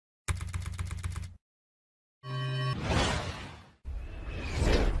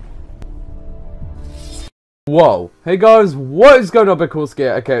Whoa, hey guys, what is going on?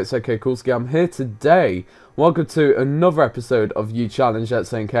 Coolski, okay, it's okay, Coolski. I'm here today. Welcome to another episode of You Challenge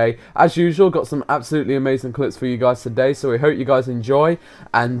xAMK. As usual, got some absolutely amazing clips for you guys today, so we hope you guys enjoy.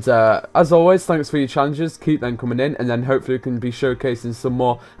 And as always, thanks for your challenges. Keep them coming in, and then hopefully we can be showcasing some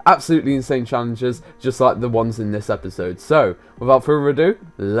more absolutely insane challenges, just like the ones in this episode. So, without further ado,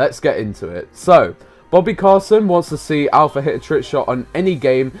 let's get into it. So, Bobby Carson wants to see Alpha hit a trick shot on any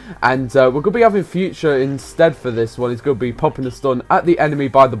game, and we're going to be having Future instead for this one. He's going to be popping a stun at the enemy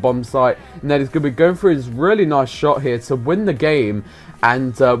by the bomb site, and then he's going to be going for his really nice shot here to win the game.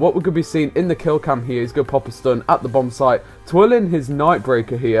 And what we're going to be seeing in the kill cam here, he's going to pop a stun at the bomb site, twirling his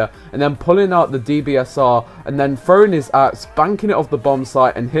Nightbreaker here, and then pulling out the DBSR, and then throwing his axe, banking it off the bomb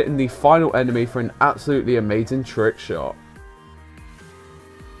site, and hitting the final enemy for an absolutely amazing trick shot.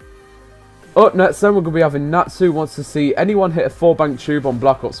 Up next then, we're going to be having Natsu wants to see anyone hit a 4-bank tube on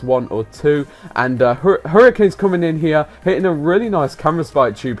Black Ops 1 or 2. And Hurricane's coming in here, hitting a really nice camera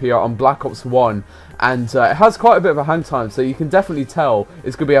spike tube here on Black Ops 1. And it has quite a bit of a hang time, so you can definitely tell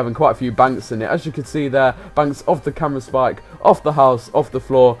it's going to be having quite a few banks in it. As you can see there, banks off the camera spike, off the house, off the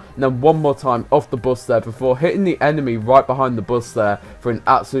floor, and then one more time off the bus there before hitting the enemy right behind the bus there for an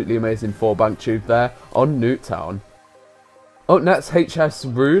absolutely amazing 4-bank tube there on Nuketown. Up next, HS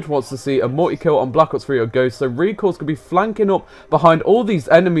Rude wants to see a multi-kill on Black Ops 3 or Ghost, so Recoil's going to be flanking up behind all these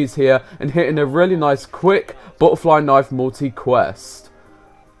enemies here and hitting a really nice quick butterfly knife multi-quest.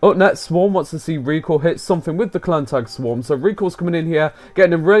 Up next, Swarm wants to see Recoil hit something with the clan tag Swarm, so Recoil's coming in here,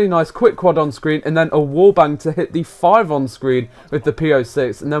 getting a really nice quick quad on screen, and then a wallbang to hit the 5 on screen with the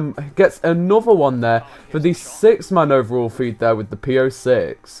PO6, and then gets another one there for the 6-man overall feed there with the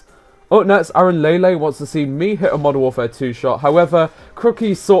PO6. Up next, Aaron Lele wants to see me hit a Modern Warfare 2 shot. However,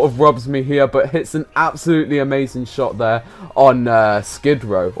 Crookie sort of robs me here, but hits an absolutely amazing shot there on Skid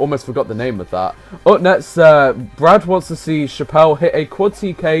Row. Almost forgot the name of that. Up next, Brad wants to see Chappelle hit a quad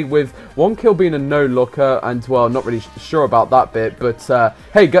TK with 1 kill being a no-looker. And, well, not really sure about that bit. But,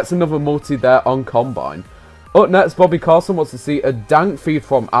 hey, gets another multi there on Combine. Up next, Bobby Carson wants to see a dank feed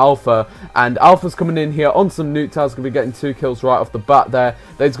from Alpha, and Alpha's coming in here on some Nuketown. He's going to be getting 2 kills right off the bat there.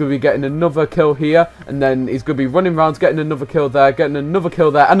 Then he's going to be getting another kill here, and then he's going to be running around, getting another kill there, getting another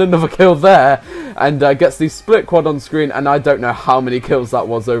kill there, and another kill there, and gets the split quad on screen, and I don't know how many kills that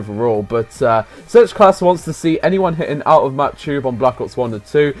was overall, but Search Class wants to see anyone hitting out of map tube on Black Ops 1 or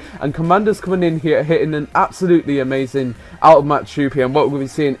 2, and Commander's coming in here hitting an absolutely amazing out of map tube here, and what we're going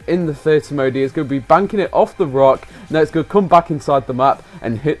to be seeing in the 30 mode is going to be banking it off the rock. Now it's going to come back inside the map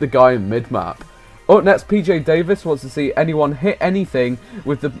and hit the guy in mid-map. Up next, PJ Davis wants to see anyone hit anything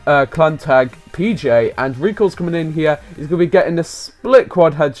with the clan tag PJ, and Recoil's coming in here. He's going to be getting a split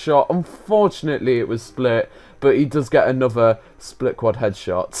quad headshot. Unfortunately, it was split, but he does get another split quad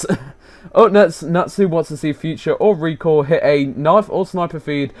headshot. Up next, Natsu wants to see Future or Recoil hit a knife or sniper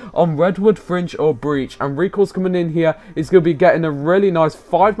feed on Redwood, Fringe or Breach, and Recoil's coming in here. He's going to be getting a really nice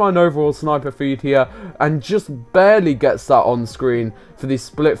 5-man overall sniper feed here, and just barely gets that on screen for the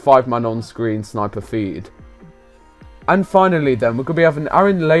split 5-man on screen sniper feed. And finally then, we're going to be having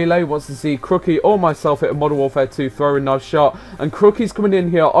Aaron Lele wants to see Crookie or myself hit a Modern Warfare 2 throwing knife shot. And Crookie's coming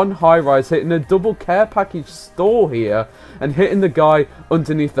in here on high rise, hitting a double care package store here and hitting the guy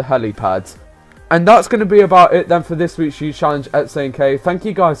underneath the helipad. And that's going to be about it then for this week's You Challenge xAMK. Thank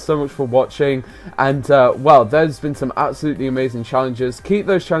you guys so much for watching. And, well, there's been some absolutely amazing challenges. Keep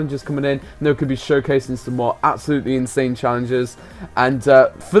those challenges coming in, and they could be showcasing some more absolutely insane challenges. And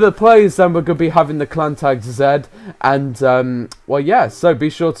for the players, then, we're going to be having the clan tag Z. And, well, yeah, so be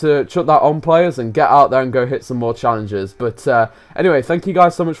sure to chuck that on, players, and get out there and go hit some more challenges. But, anyway, thank you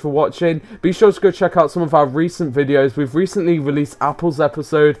guys so much for watching. Be sure to go check out some of our recent videos. We've recently released Apple's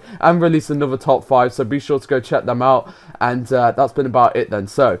episode and released another top 5, so be sure to go check them out. And that's been about it then.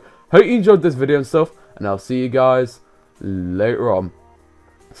 So hope you enjoyed this video and stuff, and I'll see you guys later on.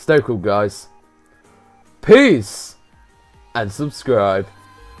 Stay cool, guys. Peace and subscribe.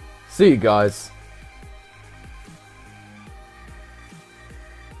 See you guys.